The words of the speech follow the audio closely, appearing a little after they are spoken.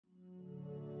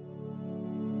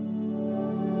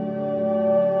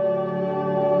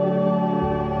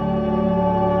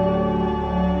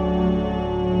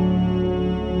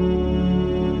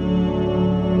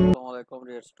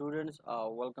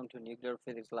students, welcome to Nuclear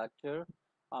Physics lecture.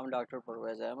 I'm Dr.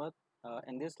 Parvez Ahmed.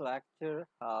 In this lecture,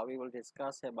 we will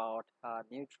discuss about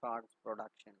neutron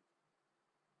production.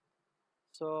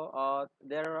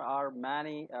 There are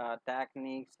many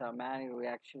techniques, many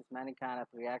reactions, many kind of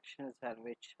reactions at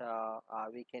which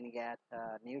we can get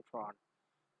neutron.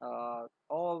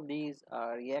 All these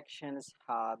reactions,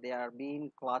 they are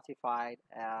being classified,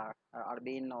 are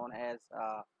being known as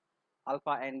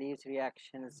alpha-induced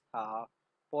reactions,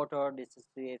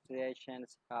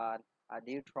 photodissociations,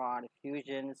 neutron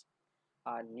fusions,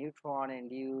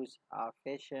 neutron-induced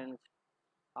fissions,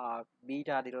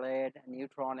 beta-delayed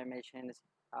neutron emissions,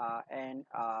 and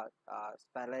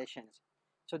spallations.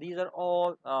 So these are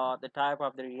all the type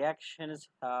of the reactions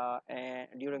and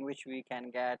during which we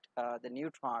can get the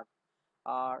neutron.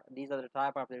 These are the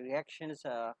type of the reactions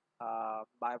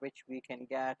by which we can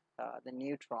get the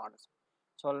neutrons.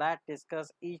 So let's discuss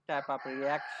each type of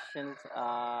reactions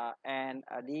and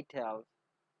details.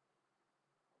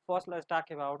 First, let's talk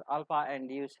about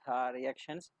alpha-induced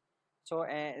reactions. So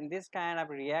in this kind of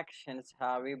reactions,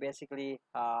 we basically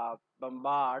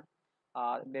bombard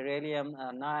beryllium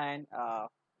 9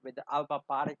 with the alpha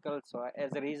particles. So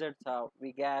as a result,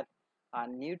 we get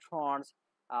neutrons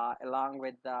along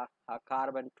with the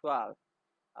carbon 12.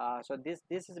 So this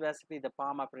is basically the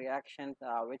palm up reaction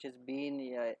which is being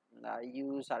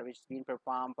used or which is being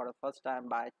performed for the first time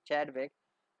by Chadwick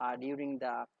during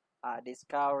the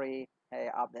discovery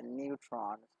of the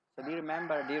neutrons. So do you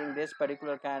remember during this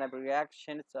particular kind of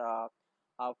reactions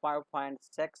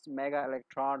 5.6 mega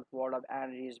electron volt of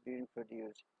energy is being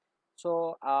produced.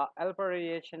 So alpha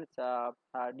radiations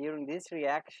during these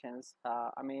reactions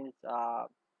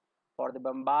for the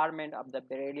bombardment of the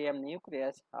beryllium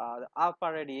nucleus, the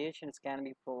alpha radiations can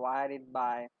be provided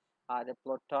by the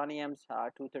plutonium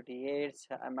 238s,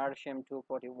 americium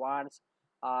 241s,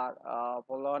 or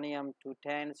polonium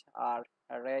 210s, or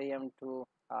radium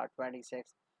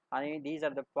 226. I mean, these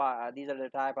are the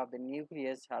type of the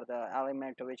nucleus or the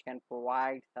element which can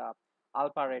provide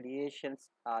alpha radiations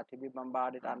to be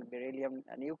bombarded on the beryllium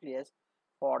nucleus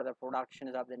for the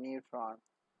productions of the neutron.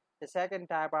 The second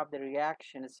type of the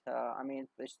reactions,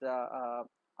 which the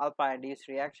alpha-induced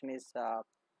reaction is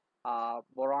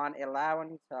boron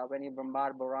 11. When you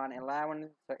bombard boron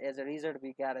 11, so as a result,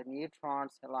 we get a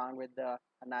neutrons along with the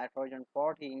nitrogen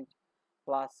 14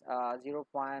 plus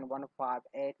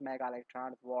 0.158 mega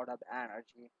electron volt of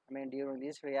energy. I mean, during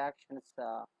these reactions,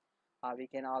 we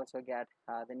can also get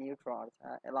the neutrons.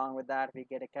 Along with that, we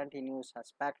get a uh, continuous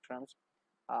spectrums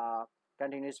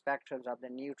of the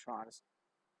neutrons.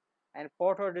 And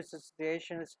photo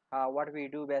dissociations, what we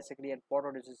do basically in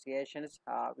photo dissociations,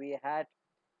 we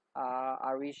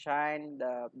shine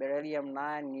the beryllium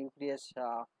 9 nucleus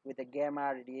with the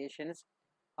gamma radiations.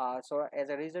 So as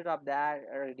a result of that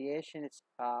radiations,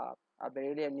 a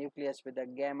beryllium nucleus with the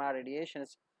gamma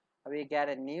radiations, we get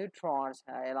a neutrons.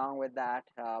 Along with that,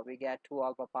 we get two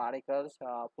alpha particles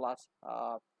plus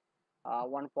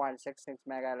 1.66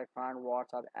 mega electron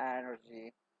volts of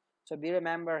energy. So be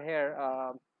remember here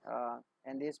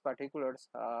in these particulars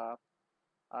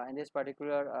in this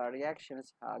particular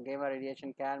reactions, gamma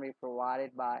radiation can be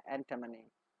provided by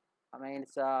antimony. I mean,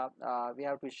 we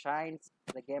have to shine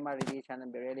the gamma radiation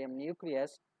in beryllium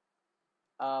nucleus,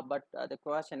 but the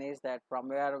question is that from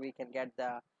where we can get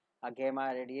the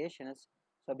gamma radiations.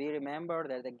 So be remember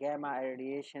that the gamma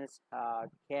radiations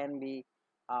can be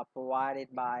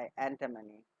provided by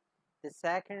antimony. The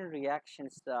second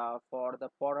reactions for the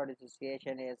photo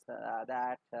dissociation is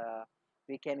that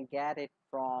we can get it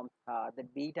from the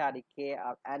beta decay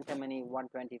of antimony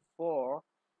 124.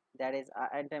 That is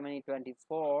antimony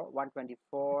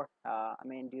 124.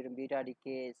 During beta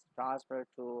decay is transferred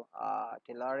to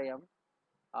tellurium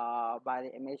by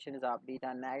the emissions of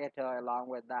beta negative. Along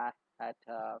with that,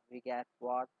 we get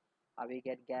what? We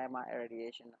get gamma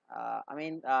irradiation.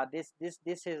 This is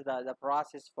the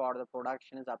process for the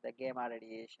productions of the gamma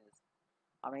radiations.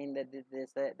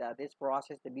 This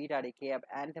process, the beta decay of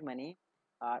antimony,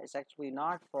 is actually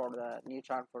not for the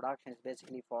neutron production. It's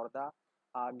basically for the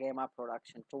gamma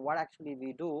production. So what actually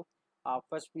we do?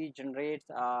 First, we generate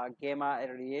gamma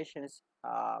irradiations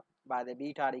by the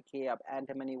beta decay of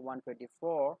antimony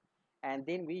 124, and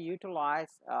then we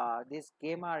utilize these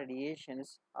gamma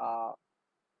radiations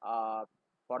for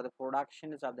the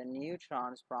productions of the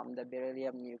neutrons from the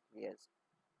beryllium nucleus.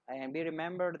 And we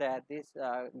remember that these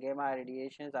gamma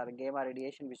radiations are the gamma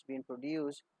radiation which is being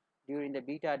produced during the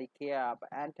beta decay of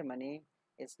antimony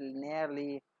is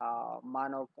nearly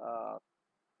the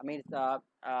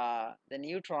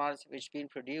neutrons which been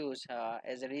produced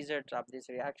as a result of this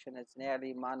reaction is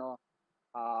nearly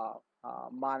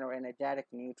monoenergetic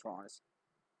neutrons.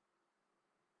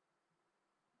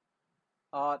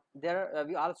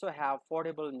 We also have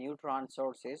portable neutron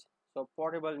sources. So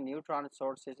portable neutron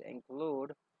sources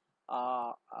include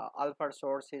alpha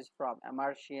sources from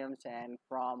americiums and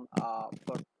from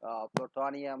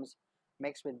plutoniums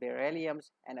mixed with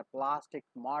berylliums, and a plastic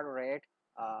moderate.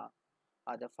 Uh,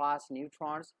 the fast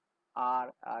neutrons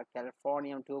are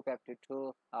californium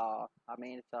 252,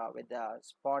 with the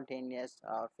spontaneous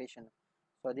fission.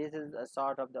 So this is a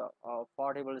sort of the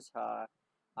portable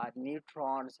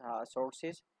neutrons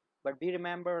sources. But we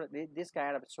remember this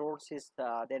kind of sources,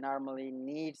 they normally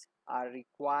needs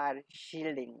require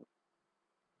shielding.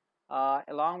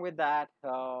 Along with that,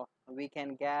 we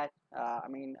can get,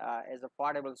 as a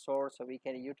portable source, so we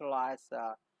can utilize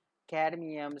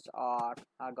cadmiums or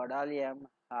gadolinium.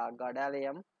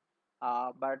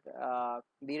 But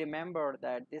we remember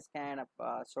that this kind of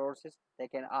sources, they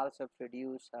can also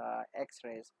produce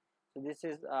X-rays. So this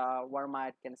is one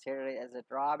might consider it as a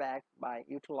drawback by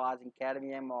utilizing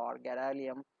cadmium or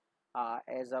gadolinium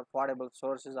as a portable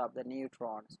sources of the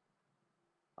neutrons.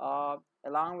 Uh,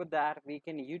 Along with that, we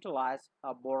can utilize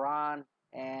boron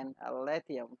and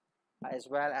lithium as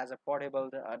well as a portable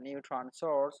neutron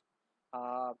source.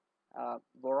 Uh,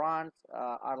 Borons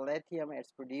or lithium,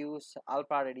 it's produce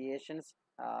alpha radiations,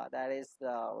 that is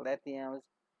lithiums,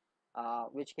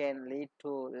 which can lead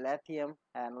to lithium,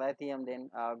 and lithium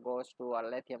then goes to a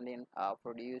lithium then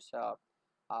produce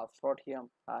protium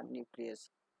nucleus.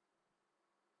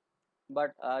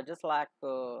 But just like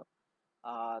the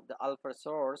alpha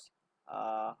source,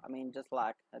 just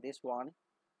like this one,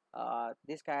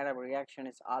 this kind of reaction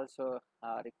is also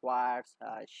requires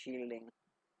shielding,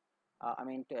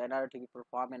 in order to be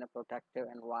performed in a protective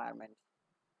environment.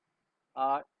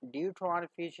 Neutron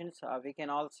fissions, we can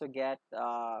also get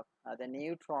the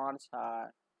neutrons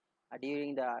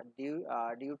during the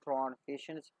neutron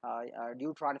fissions,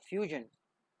 neutron fusions.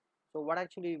 So what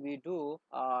actually we do,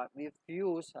 we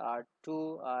fuse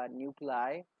two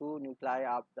nuclei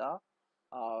of the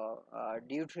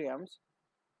deuteriums.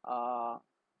 Uh,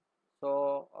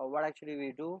 what actually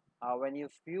we do, when you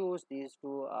fuse these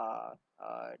two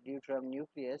deuterium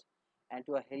nucleus and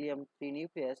to a helium-3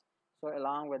 nucleus, so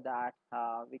along with that,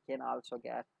 we can also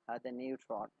get the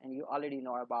neutron. And you already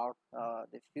know about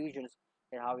the fusions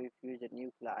and how we fuse the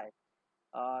nuclei.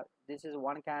 This is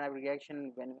one kind of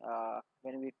reaction when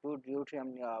we do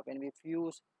deuterium, when we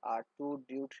fuse two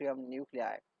deuterium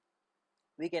nuclei.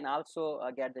 We can also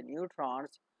get the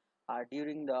neutrons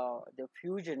during the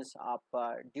fusions of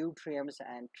deuteriums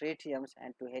and tritiums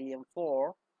and to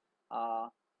helium-4.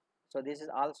 So this is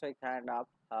also a kind of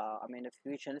the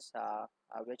fusions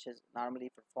which is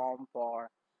normally performed for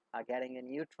getting a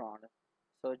neutron.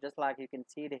 So just like you can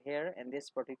see it here in this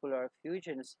particular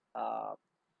fusions,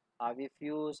 we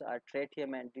fuse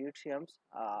tritium and deuteriums,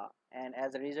 and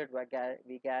as a result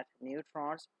we get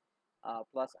neutrons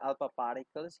plus alpha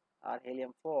particles or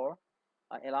helium-4.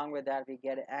 Along with that, we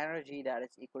get energy that is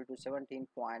equal to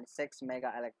 17.6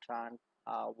 mega electron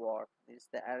volt. This is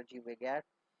the energy we get.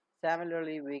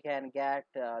 Similarly, we can get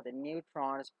the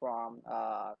neutrons from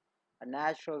a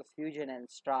natural fusion and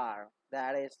star.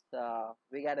 That is,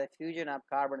 we get a fusion of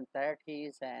carbon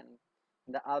 30s and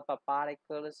the alpha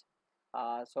particles.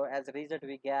 So as a result,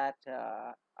 we get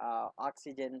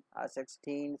oxygen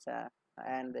 16s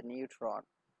and the neutron.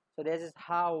 So this is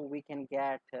how we can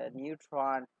get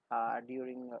neutron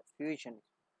during fusion.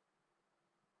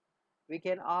 We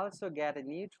can also get a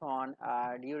neutron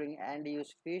during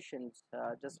induced fusions,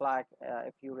 just like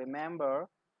if you remember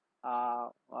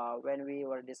when we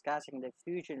were discussing the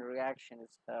fusion reactions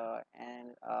and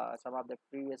some of the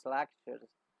previous lectures.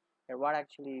 What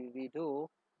actually we do,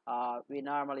 we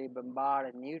normally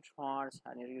bombard neutrons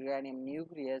and uranium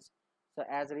nucleus. So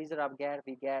as a result of that,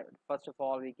 we get, first of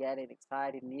all, we get an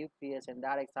excited nucleus, and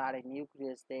that excited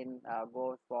nucleus then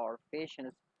goes for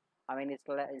fissions.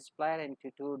 It's split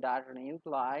into two daughter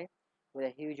nuclei with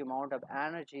a huge amount of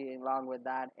energy. Along with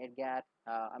that, it gets,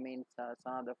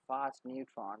 some of the fast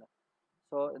neutrons.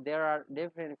 So there are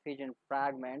different fission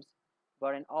fragments,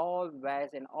 but in all ways,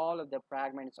 in all of the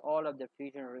fragments, all of the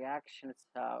fusion reactions,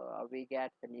 we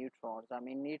get the neutrons.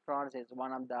 Neutrons is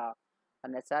one of the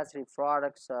necessary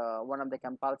products, one of the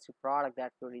compulsory product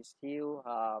that we receive,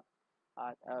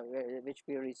 which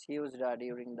we received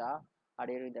during the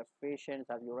fissions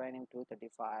of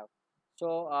uranium-235.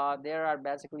 So there are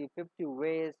basically 50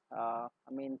 ways,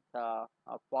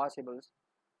 possibles.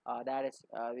 That is,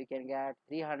 we can get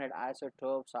 300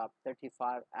 isotopes of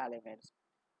 35 elements.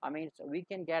 So we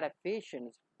can get a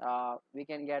fission. We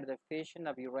can get the fission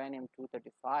of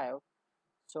uranium-235.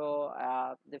 So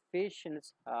the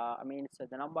fissions, so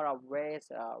the number of ways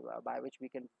by which we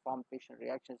can perform fission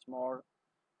reactions more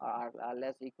are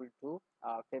less equal to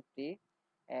 50.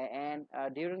 And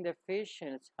during the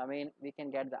fissions, we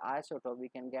can get the isotope, we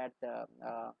can get the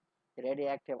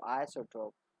radioactive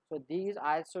isotope. So these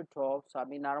isotopes,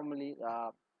 normally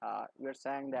we're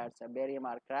saying that barium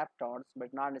or kryptons,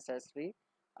 but not necessary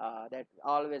that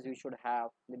always we should have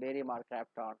the barium or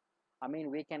krypton.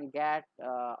 We can get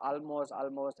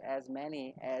almost as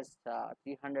many as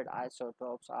 300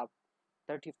 isotopes of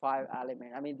 35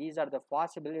 element. These are the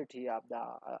possibility of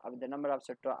the number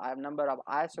of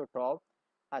isotope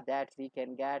that we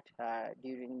can get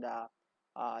during the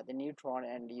neutron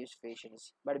and induced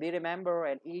fissions. But we remember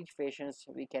in each fissions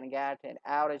we can get an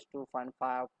average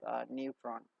 2.5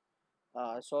 neutron.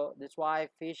 So that's why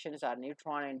fissions or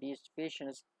neutron induced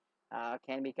fissions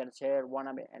can be considered one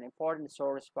of an important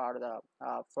source for the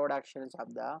productions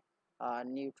of the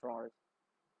neutrons.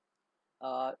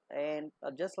 And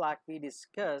just like we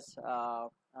discussed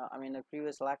in the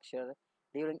previous lecture,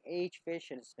 during each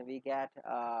fissions we get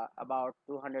about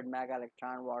 200 mega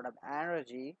electron volt of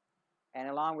energy, and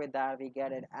along with that we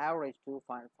get an average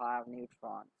 2.5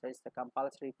 neutron. So it's the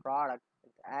compulsory product,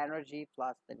 it's energy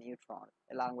plus the neutron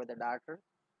along with the daughter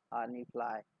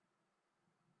nuclei.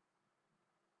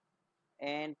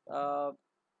 And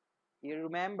you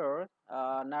remember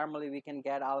normally we can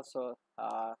get also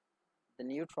the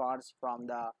neutrons from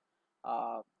the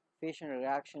fission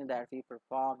reaction that we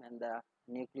perform in the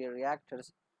nuclear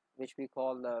reactors, which we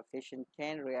call the fission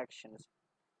chain reactions.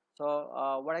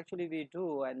 So what actually we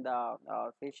do in the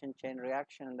fission chain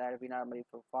reaction that we normally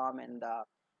perform in the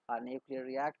nuclear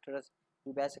reactors,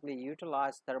 we basically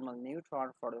utilize thermal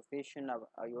neutron for the fission of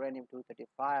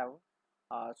uranium-235.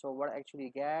 So what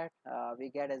actually we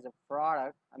get as a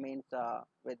product,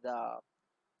 with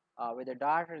the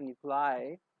daughter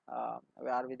nuclei, or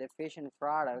with the fission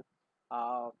product,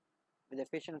 with the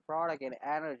fission product and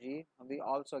energy, we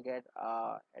also get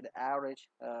an average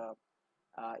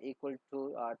equal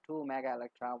to 2 mega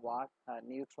electron volt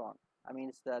neutron.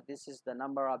 This is the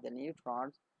number of the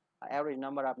neutrons, average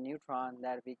number of neutron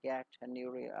that we get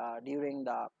during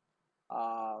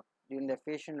the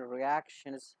fission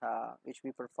reactions which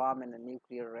we perform in the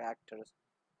nuclear reactors.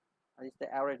 It's the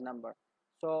average number.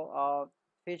 So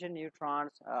fission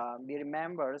neutrons, we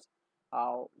remembers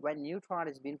when neutron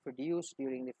is being produced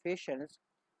during the fissions.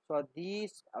 So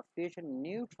these fission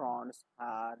neutrons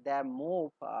they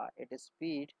move at a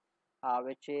speed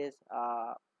which is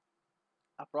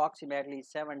approximately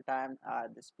 7 times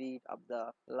the speed of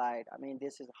the light.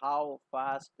 This is how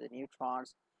fast the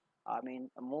neutrons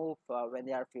move when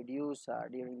they are produced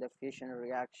during the fission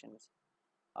reactions.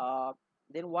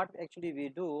 Then what actually we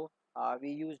do, we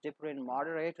use different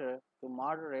moderator to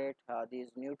moderate these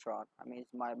neutrons.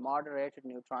 My moderated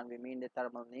neutron, we mean the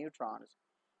thermal neutrons,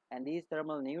 and these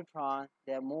thermal neutrons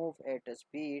they move at a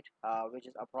speed which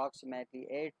is approximately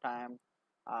 8 times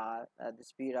the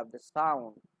speed of the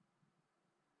sound.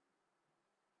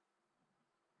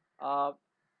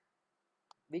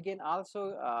 We can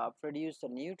also produce the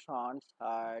neutrons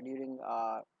during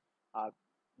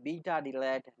beta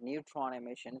delayed neutron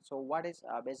emission. So what is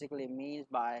basically means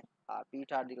by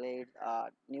beta delayed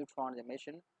neutron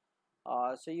emission?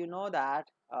 So you know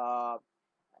that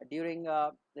during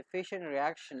the fission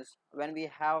reactions, when we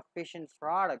have fission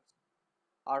products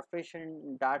or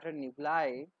fission daughter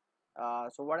nuclei,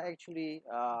 so what actually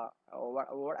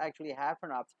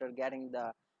happened after getting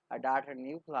the daughter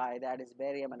nuclei, that is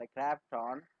barium and the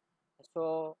krypton?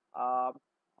 So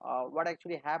what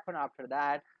actually happened after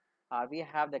that, we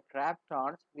have the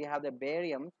kryptons, we have the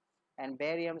barium, and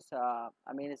bariums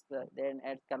then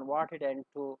it's converted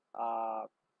into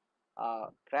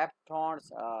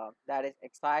kryptons, that is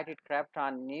excited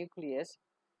krypton nucleus,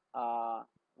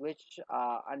 which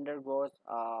undergoes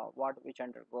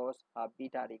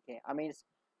beta decay.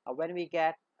 When we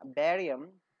get barium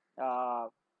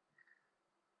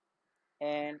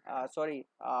and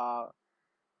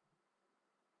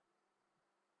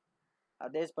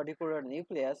this particular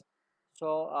nucleus.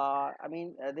 So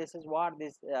this is what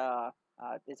this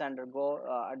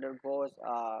undergoes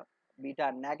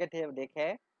beta negative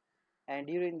decay, and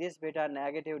during this beta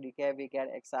negative decay we get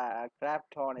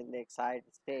krypton in the excited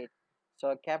state.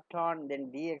 So krypton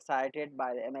then de-excited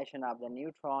by the emission of the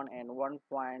neutron and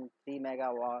 1.3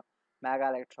 mega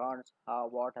electrons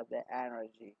watt of the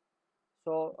energy.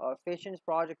 So fission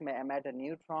project may emit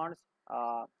neutrons.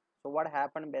 So what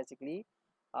happened basically,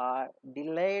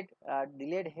 delayed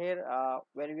here,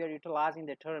 when we are utilizing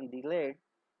the term delayed,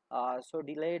 so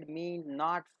delayed means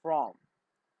not from.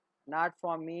 Not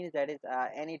from means that is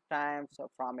any time, so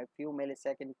from a few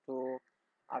milliseconds to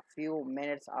a few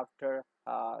minutes after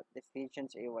the fission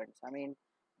events. I mean,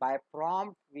 by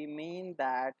prompt we mean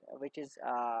that which is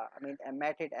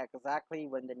emitted exactly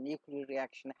when the nuclear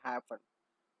reaction happened.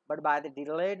 But by the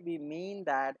delayed we mean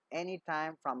that any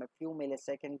time from a few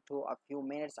milliseconds to a few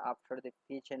minutes after the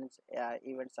fission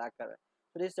events occur.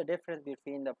 So this is the difference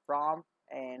between the prompt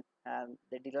and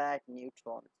the delayed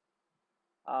neutrons.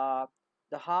 Uh,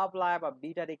 the half-life of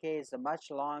beta decay is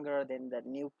much longer than the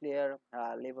nuclear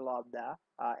level of the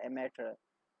emitter.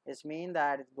 This means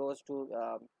that it goes to,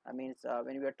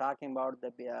 when we are talking about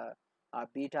the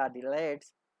beta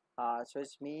delays, so it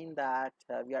means that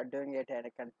we are doing it in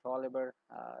a controllable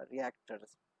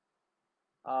reactors.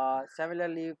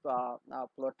 Similarly,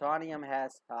 plutonium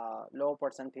has low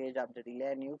percentage of the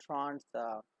delayed neutrons,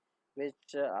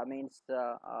 which means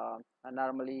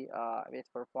normally which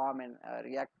perform in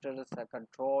reactors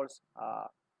controls.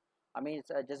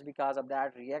 Just because of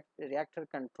that, reactor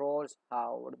controls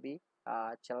would be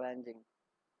challenging.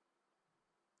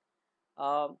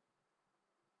 Um,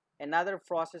 Another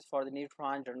process for the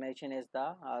neutron generation is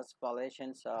the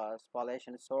spallation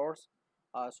source.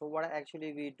 So what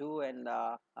actually we do in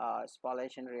the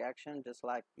spallation reaction, just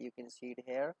like you can see it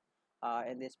here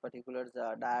in this particular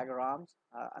diagrams.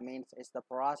 It's the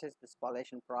process, the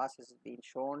spallation process is being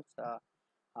shown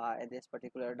in this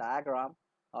particular diagram.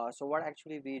 So what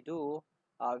actually we do,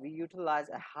 we utilize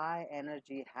a high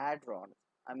energy hadron.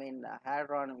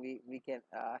 Hadron we can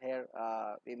here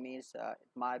we means it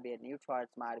might be a neutron, it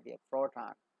might be a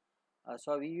proton.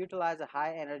 So we utilize a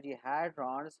high energy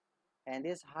hadrons, and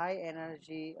this high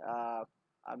energy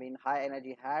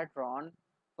hadron,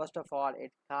 first of all,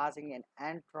 it causing an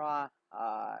intra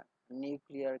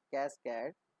nuclear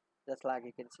cascade, just like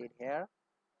you can see it here.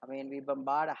 We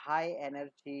bombard a high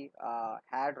energy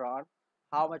hadron.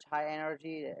 How much high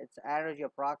energy? Its energy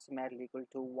approximately equal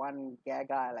to 1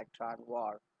 giga electron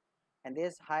volt. And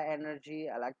this high energy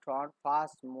electron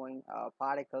fast moving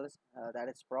particles, that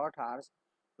is protons,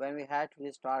 when we had to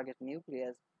this target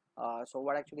nucleus, so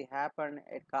what actually happened,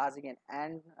 it causing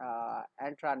an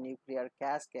intranuclear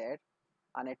cascade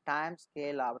on a time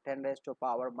scale of 10 raised to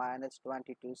power minus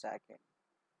 22 seconds.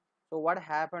 So what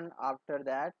happened after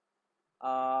that?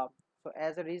 uh, so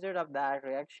as a result of that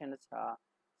reactions,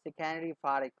 secondary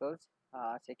particles,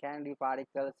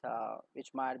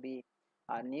 which might be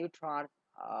neutrons,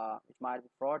 which might be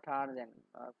protons, and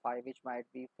which might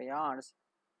be pions,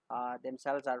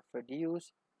 themselves are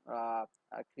produced,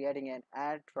 creating an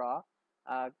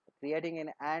uh,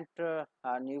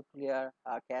 nuclear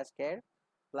cascade,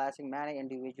 placing many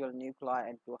individual nuclei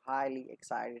into highly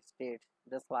excited states,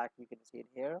 just like you can see it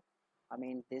here.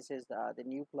 This is the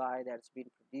nuclei that's been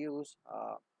produced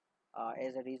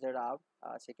as a result of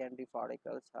secondary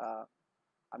particles.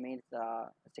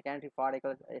 Secondary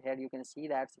particles, here you can see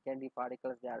that secondary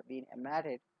particles, they are being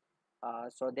emitted,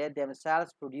 so they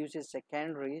themselves produces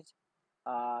secondaries,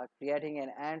 creating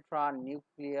an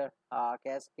intra-nuclear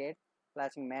cascade,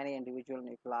 placing many individual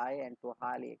nuclei into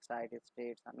highly excited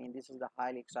states. This is the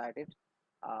highly excited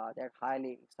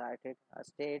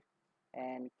state,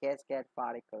 and cascade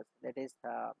particles, that is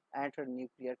the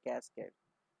intranuclear cascade.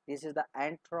 This is the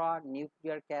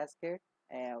intranuclear cascade,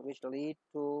 which lead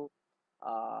to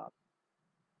uh,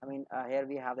 here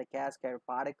we have the cascade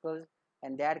particles,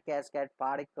 and that cascade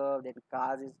particle that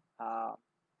causes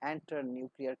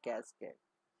internuclear cascade.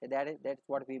 So that's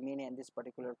what we mean in this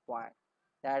particular point.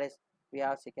 That is, we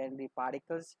have secondary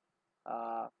particles,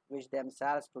 which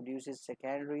themselves produces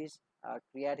secondaries,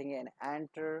 creating an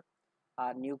inter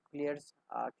nuclear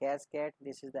cascade.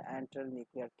 This is the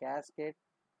internuclear cascade,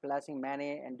 placing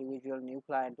many individual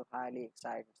nuclei into highly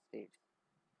excited states,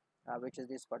 which is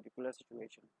this particular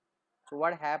situation. So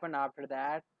what happened after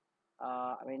that?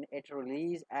 It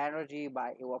released energy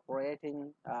by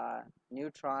evaporating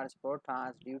neutrons,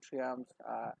 protons, deuteriums,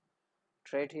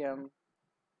 tritium,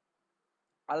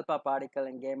 alpha particle,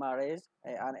 and gamma rays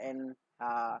on in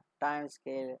time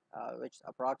scale, which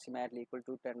approximately equal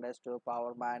to 10 raised to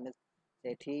power minus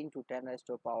 18 to 10 raised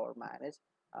to power minus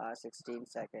 16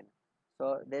 seconds.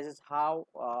 So this is how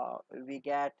we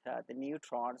get the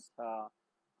neutrons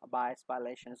by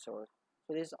spallation source.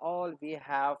 So this is all we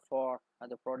have for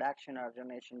the production or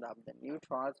generation of the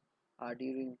neutrons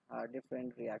during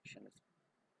different reactions.